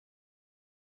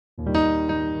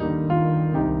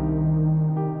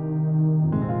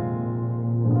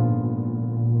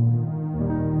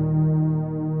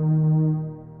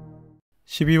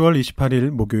12월 28일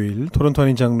목요일 토론토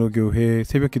한인 장로교회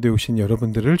새벽기도회 오신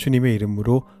여러분들을 주님의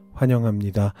이름으로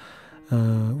환영합니다.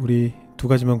 우리 두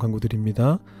가지만 광고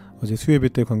드립니다. 어제 수요예배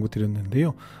때 광고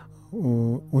드렸는데요.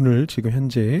 오늘 지금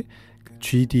현재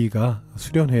GD가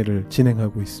수련회를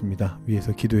진행하고 있습니다.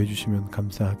 위에서 기도해 주시면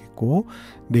감사하겠고,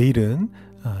 내일은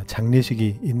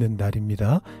장례식이 있는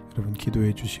날입니다. 여러분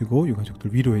기도해 주시고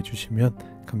유가족들 위로해 주시면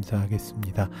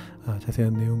감사하겠습니다.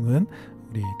 자세한 내용은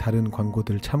우리 다른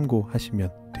광고들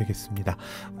참고하시면 되겠습니다.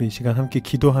 우리 이 시간 함께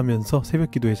기도하면서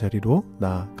새벽기도의 자리로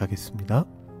나아가겠습니다.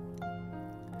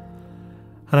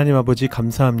 하나님 아버지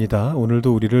감사합니다.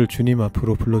 오늘도 우리를 주님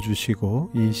앞으로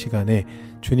불러주시고 이 시간에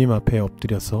주님 앞에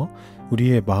엎드려서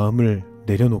우리의 마음을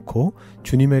내려놓고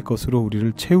주님의 것으로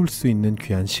우리를 채울 수 있는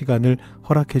귀한 시간을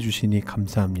허락해 주시니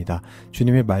감사합니다.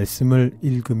 주님의 말씀을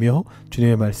읽으며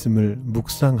주님의 말씀을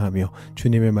묵상하며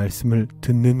주님의 말씀을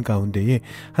듣는 가운데에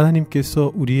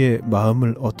하나님께서 우리의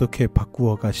마음을 어떻게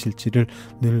바꾸어 가실지를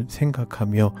늘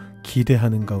생각하며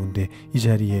기대하는 가운데 이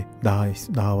자리에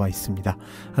나와 있습니다.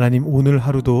 하나님, 오늘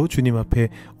하루도 주님 앞에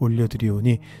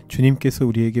올려드리오니 주님께서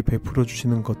우리에게 베풀어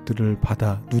주시는 것들을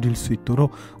받아 누릴 수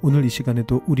있도록 오늘 이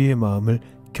시간에도 우리의 마음을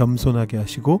겸손하게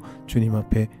하시고 주님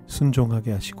앞에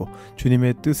순종하게 하시고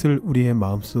주님의 뜻을 우리의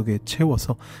마음속에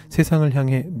채워서 세상을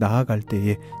향해 나아갈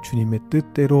때에 주님의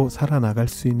뜻대로 살아나갈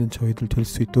수 있는 저희들 될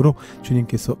수 있도록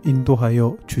주님께서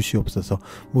인도하여 주시옵소서.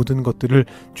 모든 것들을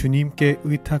주님께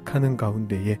의탁하는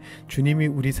가운데에 주님이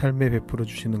우리 삶에 베풀어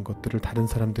주시는 것들을 다른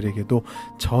사람들에게도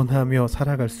전하며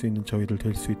살아갈 수 있는 저희들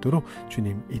될 수 있도록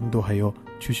주님 인도하여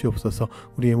주시옵소서.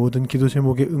 우리의 모든 기도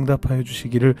제목에 응답하여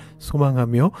주시기를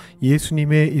소망하며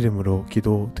예수님의 이름으로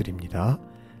기도드립니다.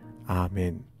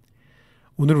 아멘.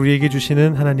 오늘 우리에게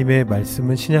주시는 하나님의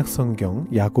말씀은 신약성경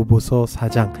야고보서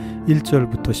 4장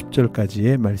 1절부터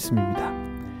 10절까지의 말씀입니다.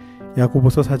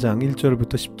 야고보서 4장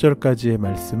 1절부터 10절까지의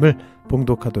말씀을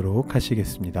봉독하도록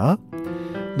하시겠습니다.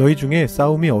 너희 중에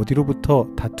싸움이 어디로부터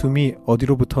다툼이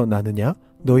어디로부터 나느냐?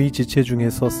 너희 지체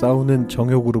중에서 싸우는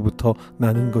정욕으로부터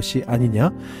나는 것이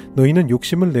아니냐? 너희는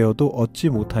욕심을 내어도 얻지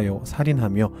못하여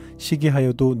살인하며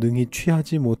시기하여도 능히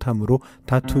취하지 못함으로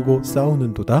다투고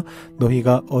싸우는도다.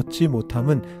 너희가 얻지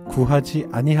못함은 구하지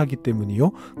아니하기 때문이요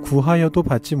구하여도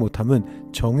받지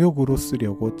못함은 정욕으로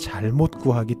쓰려고 잘못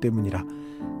구하기 때문이라.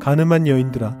 가늠한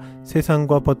여인들아,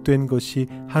 세상과 벗된 것이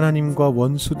하나님과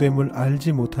원수됨을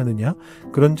알지 못하느냐?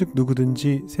 그런즉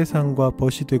누구든지 세상과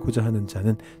벗이 되고자 하는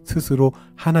자는 스스로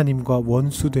하나님과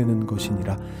원수되는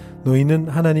것이니라. 너희는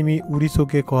하나님이 우리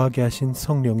속에 거하게 하신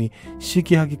성령이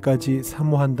시기하기까지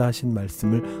사모한다 하신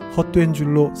말씀을 헛된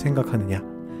줄로 생각하느냐?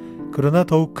 그러나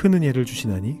더욱 큰 은혜를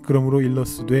주시나니 그러므로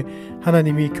일러스되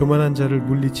하나님이 교만한 자를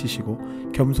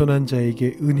물리치시고 겸손한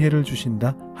자에게 은혜를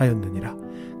주신다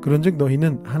하였느니라. 그런즉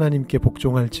너희는 하나님께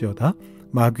복종할지어다.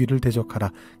 마귀를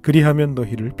대적하라. 그리하면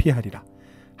너희를 피하리라.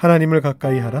 하나님을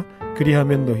가까이 하라.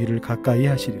 그리하면 너희를 가까이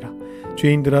하시리라.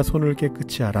 죄인들아, 손을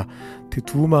깨끗이 하라.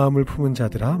 두 마음을 품은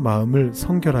자들아, 마음을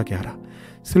성결하게 하라.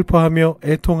 슬퍼하며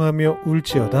애통하며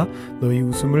울지어다. 너희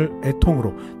웃음을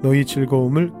애통으로 너희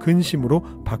즐거움을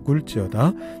근심으로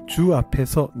바꿀지어다. 주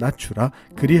앞에서 낮추라.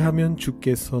 그리하면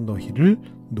주께서 너희를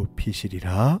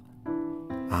높이시리라.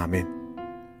 아멘.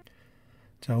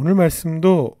 자, 오늘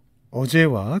말씀도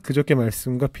어제와 그저께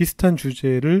말씀과 비슷한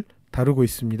주제를 다루고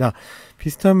있습니다.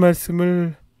 비슷한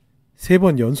말씀을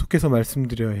 3번 연속해서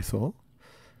말씀드려야 해서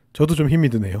저도 좀 힘이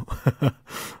드네요.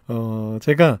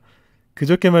 제가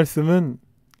그저께 말씀은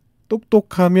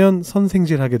똑똑하면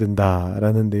선생질하게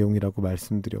된다라는 내용이라고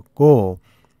말씀드렸고,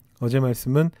 어제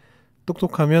말씀은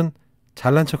똑똑하면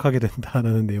잘난 척하게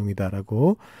된다라는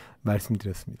내용이다라고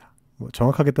말씀드렸습니다.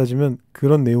 정확하게 따지면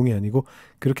그런 내용이 아니고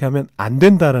그렇게 하면 안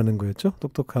된다라는 거였죠.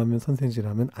 똑똑하면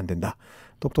선생질하면 안 된다.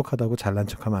 똑똑하다고 잘난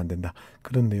척하면 안 된다.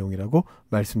 그런 내용이라고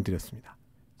말씀드렸습니다.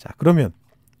 자, 그러면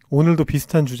오늘도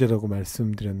비슷한 주제라고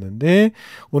말씀드렸는데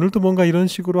오늘도 뭔가 이런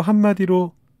식으로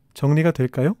한마디로 정리가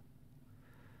될까요?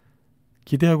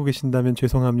 기대하고 계신다면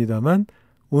죄송합니다만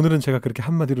오늘은 제가 그렇게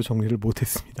한마디로 정리를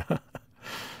못했습니다.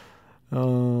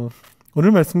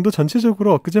 오늘 말씀도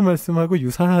전체적으로 엊그제 말씀하고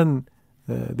유사한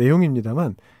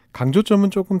내용입니다만 강조점은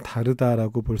조금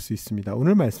다르다라고 볼 수 있습니다.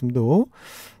 오늘 말씀도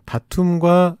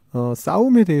다툼과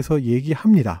싸움에 대해서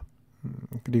얘기합니다.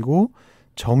 그리고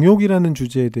정욕이라는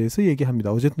주제에 대해서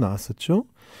얘기합니다. 어제도 나왔었죠.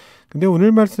 근데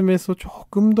오늘 말씀에서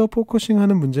조금 더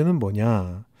포커싱하는 문제는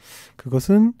뭐냐?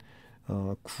 그것은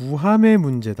구함의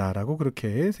문제다라고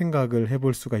그렇게 생각을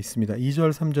해볼 수가 있습니다.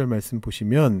 2절 3절 말씀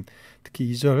보시면 특히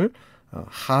 2절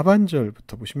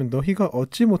하반절부터 보시면 너희가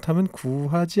얻지 못하면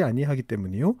구하지 아니하기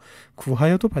때문이요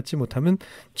구하여도 받지 못하면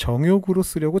정욕으로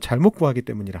쓰려고 잘못 구하기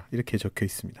때문이라 이렇게 적혀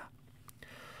있습니다.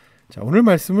 자, 오늘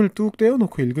말씀을 뚝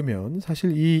떼어놓고 읽으면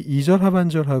사실 이 2절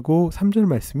하반절하고 3절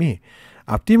말씀이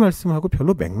앞뒤 말씀하고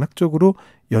별로 맥락적으로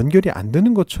연결이 안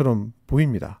되는 것처럼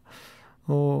보입니다.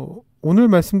 오늘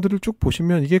말씀들을 쭉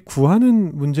보시면 이게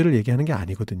구하는 문제를 얘기하는 게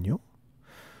아니거든요.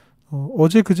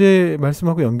 어제 그제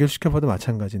말씀하고 연결시켜봐도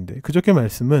마찬가지인데, 그저께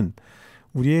말씀은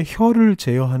우리의 혀를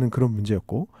제어하는 그런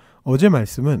문제였고, 어제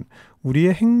말씀은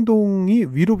우리의 행동이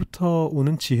위로부터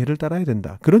오는 지혜를 따라야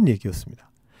된다, 그런 얘기였습니다.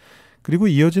 그리고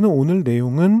이어지는 오늘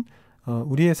내용은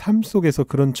우리의 삶 속에서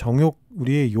그런 정욕,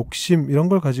 우리의 욕심 이런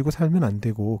걸 가지고 살면 안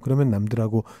되고, 그러면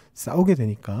남들하고 싸우게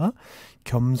되니까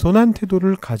겸손한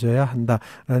태도를 가져야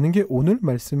한다라는 게 오늘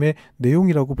말씀의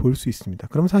내용이라고 볼 수 있습니다.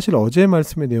 그럼 사실 어제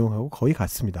말씀의 내용하고 거의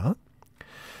같습니다.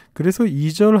 그래서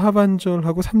 2절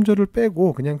하반절하고 3절을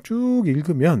빼고 그냥 쭉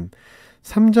읽으면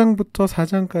 3장부터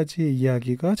 4장까지의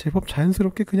이야기가 제법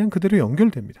자연스럽게 그냥 그대로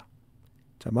연결됩니다.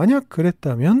 자, 만약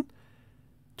그랬다면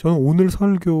저는 오늘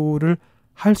설교를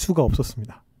할 수가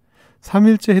없었습니다.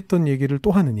 3일째 했던 얘기를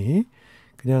또 하느니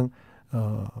그냥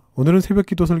오늘은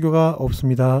새벽기도 설교가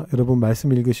없습니다. 여러분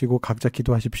말씀 읽으시고 각자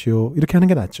기도하십시오. 이렇게 하는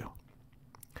게 낫죠.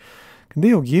 근데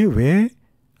여기에 왜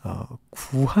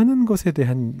구하는 것에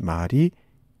대한 말이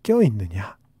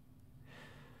껴있느냐.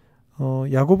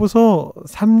 야고보서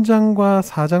 3장과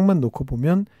 4장만 놓고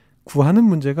보면 구하는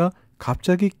문제가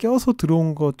갑자기 껴서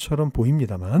들어온 것처럼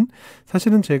보입니다만,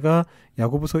 사실은 제가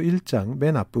야고보서 1장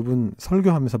맨 앞부분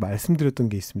설교하면서 말씀드렸던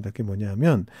게 있습니다. 그게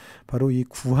뭐냐면 바로 이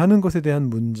구하는 것에 대한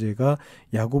문제가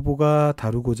야고보가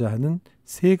다루고자 하는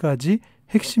세 가지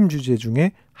핵심 주제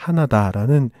중에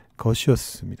하나다라는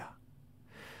것이었습니다.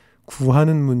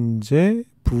 구하는 문제,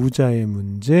 부자의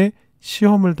문제,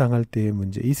 시험을 당할 때의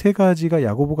문제, 이 세 가지가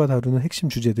야고보가 다루는 핵심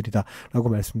주제들이다라고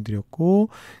말씀드렸고,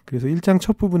 그래서 1장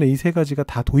첫 부분에 이 세 가지가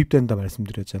다 도입된다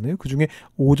말씀드렸잖아요. 그중에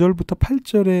 5절부터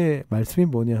 8절의 말씀이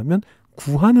뭐냐 하면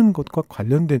구하는 것과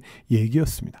관련된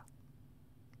얘기였습니다.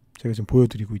 제가 지금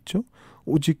보여드리고 있죠.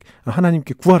 오직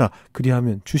하나님께 구하라,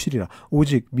 그리하면 주시리라.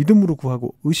 오직 믿음으로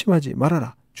구하고 의심하지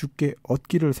말아라. 주께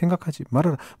얻기를 생각하지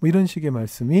말아라. 뭐 이런 식의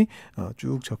말씀이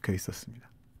쭉 적혀 있었습니다.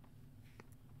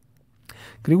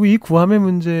 그리고 이 구함의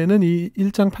문제는 이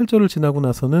 1장 8절을 지나고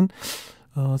나서는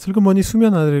슬그머니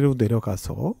수면 아래로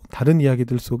내려가서 다른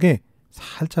이야기들 속에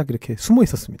살짝 이렇게 숨어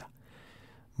있었습니다.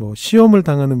 뭐 시험을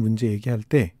당하는 문제 얘기할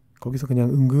때 거기서 그냥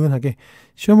은근하게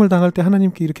시험을 당할 때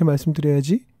하나님께 이렇게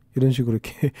말씀드려야지, 이런 식으로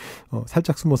이렇게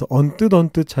살짝 숨어서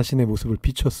언뜻 자신의 모습을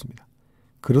비췄습니다.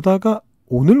 그러다가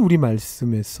오늘 우리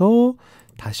말씀에서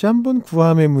다시 한번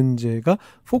구함의 문제가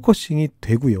포커싱이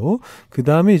되고요. 그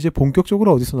다음에 이제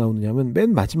본격적으로 어디서 나오느냐면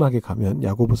맨 마지막에 가면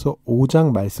야고보서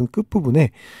 5장 말씀 끝부분에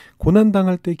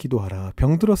고난당할 때 기도하라,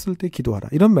 병들었을 때 기도하라,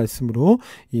 이런 말씀으로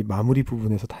이 마무리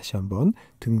부분에서 다시 한번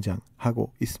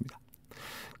등장하고 있습니다.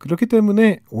 그렇기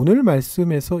때문에 오늘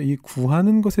말씀에서 이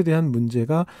구하는 것에 대한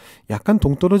문제가 약간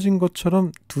동떨어진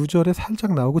것처럼 두 절에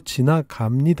살짝 나오고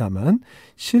지나갑니다만,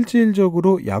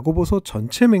 실질적으로 야고보서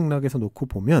전체 맥락에서 놓고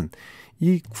보면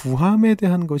이 구함에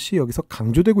대한 것이 여기서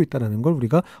강조되고 있다는 걸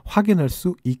우리가 확인할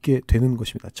수 있게 되는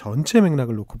것입니다. 전체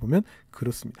맥락을 놓고 보면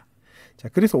그렇습니다. 자,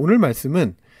 그래서 오늘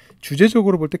말씀은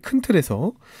주제적으로 볼 때 큰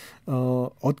틀에서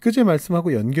엊그제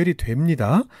말씀하고 연결이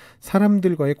됩니다.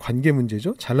 사람들과의 관계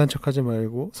문제죠. 잘난 척하지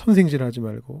말고 선생질하지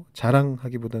말고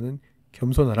자랑하기보다는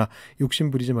겸손하라,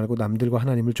 욕심 부리지 말고 남들과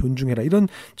하나님을 존중해라, 이런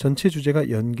전체 주제가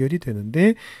연결이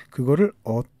되는데, 그거를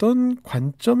어떤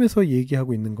관점에서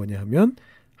얘기하고 있는 거냐 하면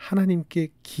하나님께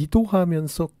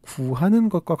기도하면서 구하는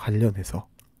것과 관련해서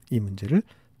이 문제를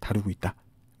다루고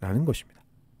있다라는 것입니다.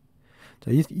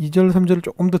 자, 2절 3절을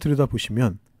조금 더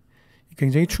들여다보시면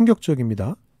굉장히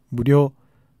충격적입니다. 무려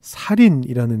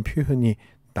살인이라는 표현이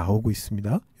나오고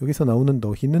있습니다. 여기서 나오는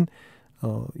너희는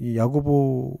이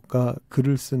야고보가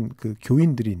글을 쓴 그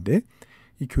교인들인데,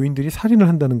 이 교인들이 살인을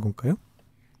한다는 건가요?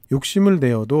 욕심을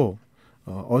내어도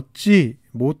얻지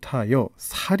못하여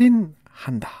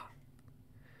살인한다.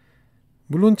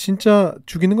 물론 진짜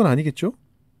죽이는 건 아니겠죠?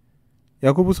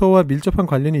 야고보서와 밀접한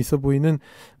관련이 있어 보이는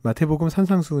마태복음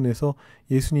산상수훈에서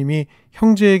예수님이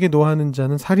형제에게 노하는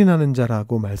자는 살인하는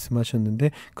자라고 말씀하셨는데,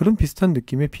 그런 비슷한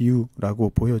느낌의 비유라고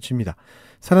보여집니다.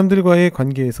 사람들과의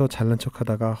관계에서 잘난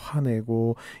척하다가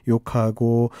화내고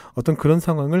욕하고 어떤 그런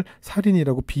상황을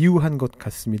살인이라고 비유한 것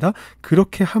같습니다.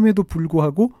 그렇게 함에도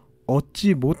불구하고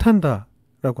얻지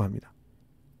못한다라고 합니다.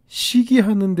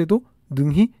 시기하는데도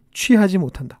능히 취하지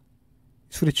못한다.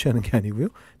 술에 취하는 게 아니고요.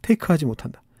 테이크하지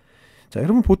못한다. 자,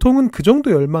 여러분 보통은 그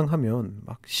정도 열망하면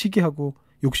막 시기하고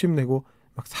욕심내고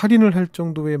막 살인을 할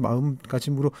정도의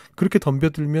마음가짐으로 그렇게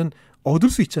덤벼들면 얻을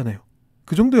수 있잖아요.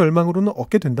 그 정도 열망으로는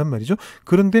얻게 된단 말이죠.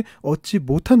 그런데 얻지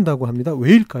못한다고 합니다.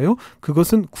 왜일까요?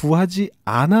 그것은 구하지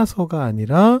않아서가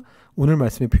아니라 오늘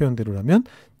말씀의 표현대로라면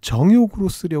정욕으로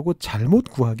쓰려고 잘못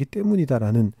구하기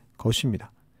때문이다라는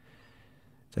것입니다.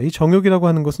 자, 이 정욕이라고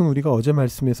하는 것은 우리가 어제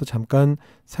말씀에서 잠깐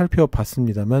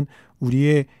살펴봤습니다만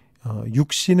우리의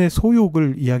육신의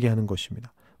소욕을 이야기하는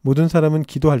것입니다. 모든 사람은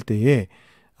기도할 때에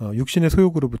육신의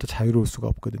소욕으로부터 자유로울 수가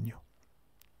없거든요.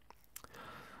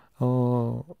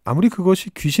 아무리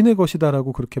그것이 귀신의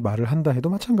것이다라고 그렇게 말을 한다 해도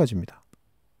마찬가지입니다.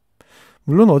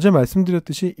 물론 어제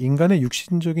말씀드렸듯이 인간의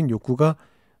육신적인 욕구가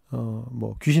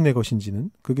귀신의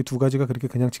것인지는, 그게 두 가지가 그렇게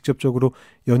그냥 직접적으로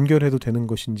연결해도 되는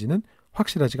것인지는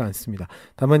확실하지가 않습니다.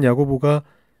 다만 야고보가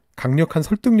강력한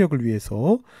설득력을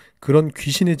위해서 그런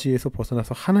귀신의 지혜에서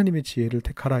벗어나서 하나님의 지혜를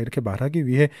택하라 이렇게 말하기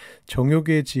위해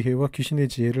정욕의 지혜와 귀신의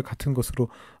지혜를 같은 것으로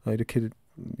이렇게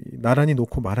나란히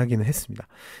놓고 말하기는 했습니다.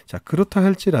 자, 그렇다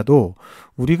할지라도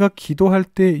우리가 기도할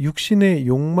때 육신의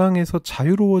욕망에서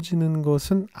자유로워지는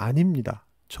것은 아닙니다.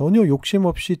 전혀 욕심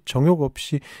없이 정욕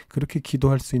없이 그렇게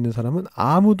기도할 수 있는 사람은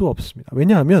아무도 없습니다.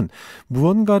 왜냐하면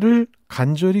무언가를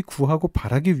간절히 구하고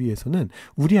바라기 위해서는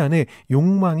우리 안에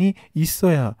욕망이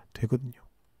있어야 되거든요.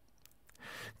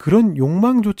 그런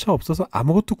욕망조차 없어서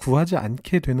아무것도 구하지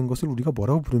않게 되는 것을 우리가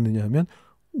뭐라고 부르느냐 하면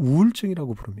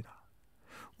우울증이라고 부릅니다.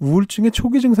 우울증의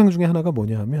초기 증상 중에 하나가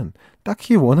뭐냐 하면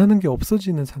딱히 원하는 게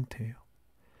없어지는 상태예요.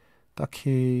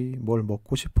 딱히 뭘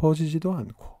먹고 싶어지지도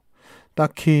않고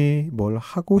딱히 뭘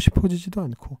하고 싶어지지도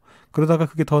않고 그러다가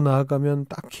그게 더 나아가면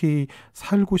딱히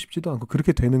살고 싶지도 않고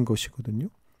그렇게 되는 것이거든요.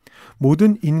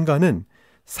 모든 인간은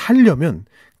살려면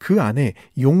그 안에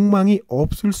욕망이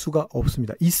없을 수가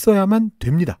없습니다. 있어야만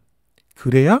됩니다.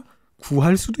 그래야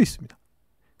구할 수도 있습니다.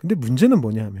 근데 문제는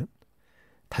뭐냐 하면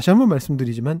다시 한번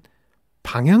말씀드리지만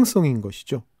방향성인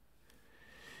것이죠.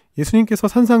 예수님께서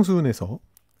산상수훈에서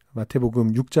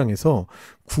마태복음 6장에서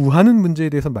구하는 문제에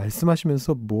대해서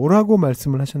말씀하시면서 뭐라고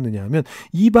말씀을 하셨느냐 하면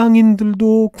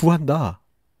이방인들도 구한다.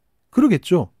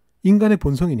 그러겠죠. 인간의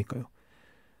본성이니까요.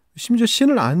 심지어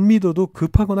신을 안 믿어도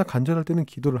급하거나 간절할 때는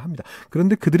기도를 합니다.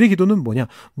 그런데 그들의 기도는 뭐냐?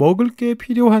 먹을 게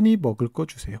필요하니 먹을 거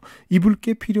주세요. 입을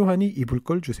게 필요하니 입을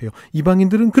걸 주세요.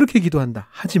 이방인들은 그렇게 기도한다.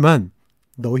 하지만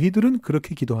너희들은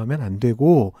그렇게 기도하면 안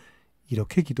되고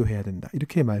이렇게 기도해야 된다.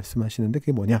 이렇게 말씀하시는데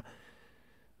그게 뭐냐?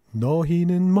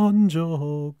 너희는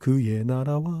먼저 그의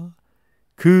나라와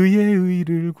그의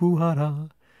의를 구하라.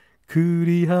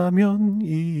 그리하면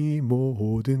이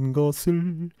모든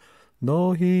것을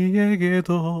너희에게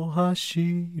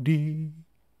더하시리라.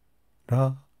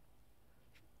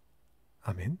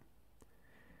 아멘.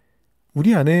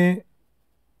 우리 안에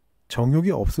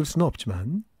정욕이 없을 수는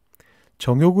없지만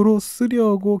정욕으로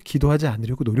쓰려고 기도하지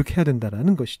않으려고 노력해야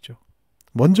된다는 것이죠.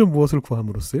 먼저 무엇을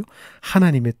구함으로써요?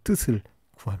 하나님의 뜻을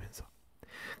구하면서.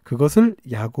 그것을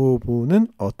야고보는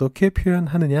어떻게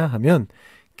표현하느냐 하면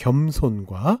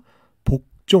겸손과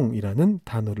복종이라는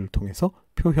단어를 통해서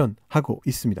표현하고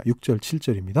있습니다. 6절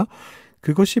 7절입니다.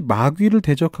 그것이 마귀를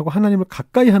대적하고 하나님을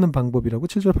가까이 하는 방법이라고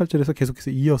 7절 8절에서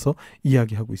계속해서 이어서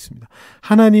이야기하고 있습니다.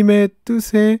 하나님의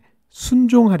뜻에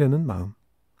순종하려는 마음,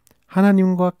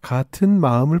 하나님과 같은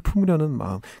마음을 품으려는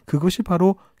마음, 그것이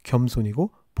바로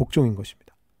겸손이고 복종인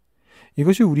것입니다.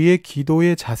 이것이 우리의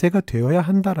기도의 자세가 되어야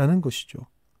한다라는 것이죠.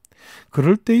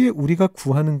 그럴 때에 우리가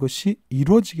구하는 것이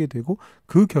이루어지게 되고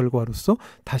그 결과로서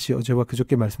다시 어제와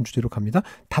그저께 말씀 주제로 갑니다.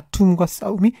 다툼과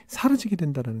싸움이 사라지게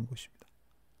된다는 것입니다.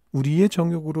 우리의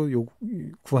정욕으로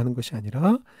구하는 것이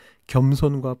아니라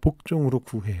겸손과 복종으로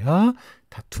구해야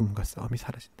다툼과 싸움이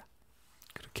사라진다.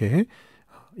 그렇게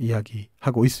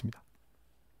이야기하고 있습니다.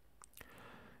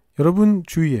 여러분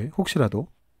주위에 혹시라도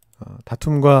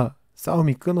다툼과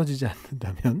싸움이 끊어지지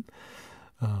않는다면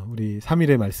우리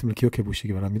 3일의 말씀을 기억해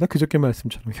보시기 바랍니다. 그저께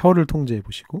말씀처럼 혀를 통제해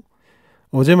보시고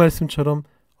어제 말씀처럼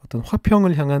어떤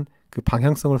화평을 향한 그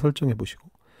방향성을 설정해 보시고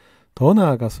더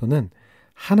나아가서는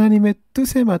하나님의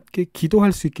뜻에 맞게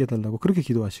기도할 수 있게 해달라고 그렇게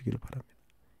기도하시기를 바랍니다.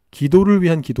 기도를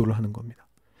위한 기도를 하는 겁니다.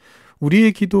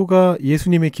 우리의 기도가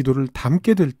예수님의 기도를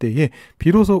담게 될 때에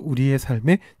비로소 우리의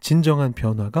삶에 진정한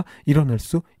변화가 일어날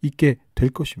수 있게 될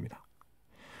것입니다.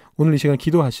 오늘 이 시간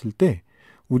기도하실 때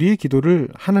우리의 기도를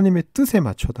하나님의 뜻에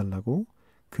맞춰달라고,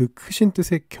 그 크신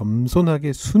뜻에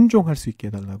겸손하게 순종할 수 있게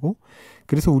해달라고,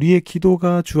 그래서 우리의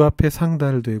기도가 주 앞에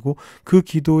상달되고 그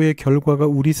기도의 결과가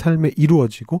우리 삶에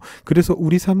이루어지고 그래서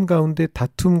우리 삶 가운데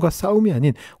다툼과 싸움이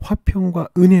아닌 화평과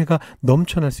은혜가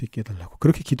넘쳐날 수 있게 해달라고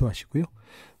그렇게 기도하시고요.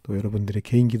 또 여러분들의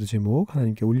개인 기도 제목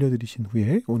하나님께 올려드리신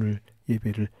후에 오늘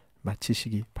예배를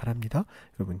마치시기 바랍니다.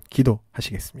 여러분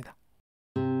기도하시겠습니다.